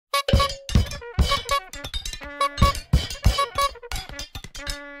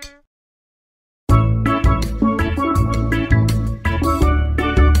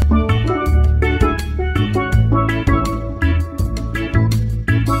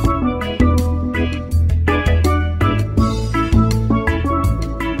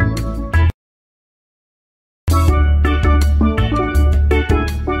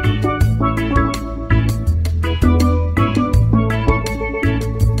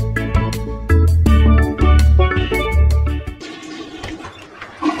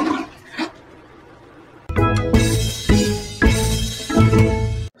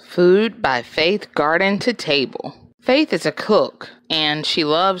by Faith Garden to Table. Faith is a cook, and she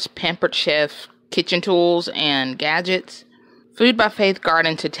loves Pampered Chef kitchen tools and gadgets. Food by Faith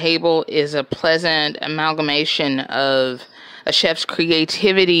Garden to Table is a pleasant amalgamation of a chef's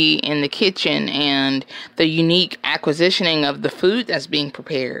creativity in the kitchen and the unique acquisitioning of the food that's being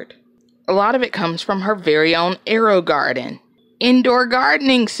prepared. A lot of it comes from her very own Aero Garden. Indoor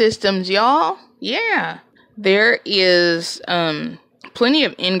gardening systems, y'all. Yeah. There is plenty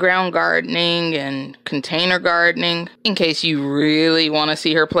of in-ground gardening and container gardening in case you really want to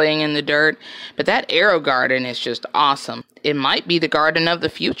see her playing in the dirt. But that Aero Garden is just awesome. It might be the garden of the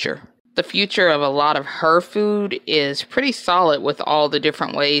future. The future of a lot of her food is pretty solid with all the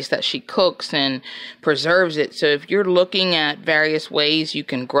different ways that she cooks and preserves it. So if you're looking at various ways you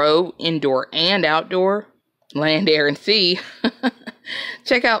can grow indoor and outdoor, land, air, and sea,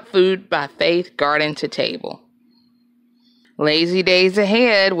 check out Food by Faith Garden to Table. Lazy Days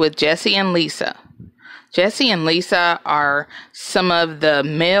Ahead with Jesse and Lisa. Jesse and Lisa are some of the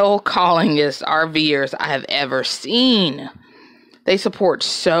male callingest RVers I have ever seen. They support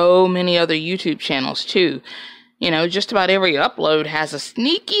so many other YouTube channels too. You know, just about every upload has a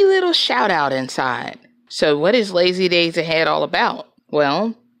sneaky little shout out inside. So what is Lazy Days Ahead all about?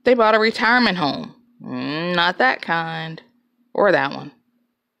 Well, they bought a retirement home. Not that kind. Or that one.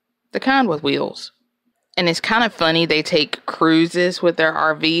 The kind with wheels. And it's kind of funny they take cruises with their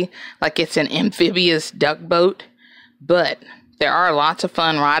RV like it's an amphibious duck boat. But there are lots of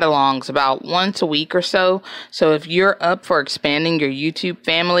fun ride-alongs about once a week or so. So if you're up for expanding your YouTube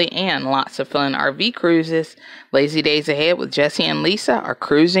family and lots of fun RV cruises, Lazy Days Ahead with Jesse and Lisa are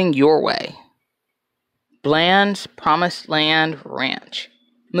cruising your way. Bland's Promised Land Ranch.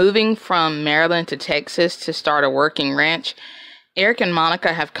 Moving from Maryland to Texas to start a working ranch, Eric and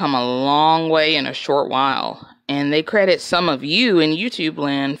Monica have come a long way in a short while, and they credit some of you in YouTube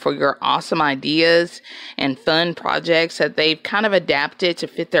land for your awesome ideas and fun projects that they've kind of adapted to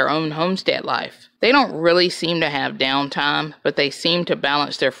fit their own homestead life. They don't really seem to have downtime, but they seem to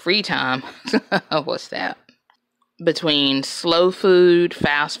balance their free time. What's that? Between slow food,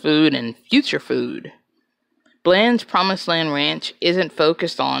 fast food, and future food. Bland's Promised Land Ranch isn't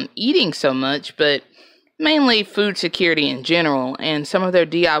focused on eating so much, but mainly food security in general, and some of their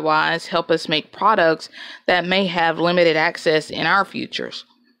DIYs help us make products that may have limited access in our futures.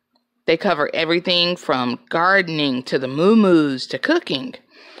 They cover everything from gardening to the moo-moos to cooking.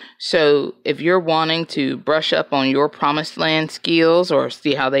 So if you're wanting to brush up on your Promised Land skills or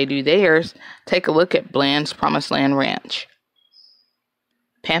see how they do theirs, take a look at Bland's Promised Land Ranch.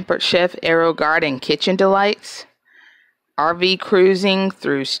 Pampered Chef Aero Garden Kitchen Delights. RV cruising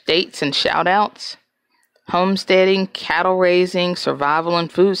through states and shoutouts. Homesteading, cattle raising, survival, and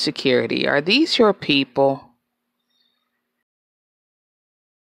food security. Are these your people?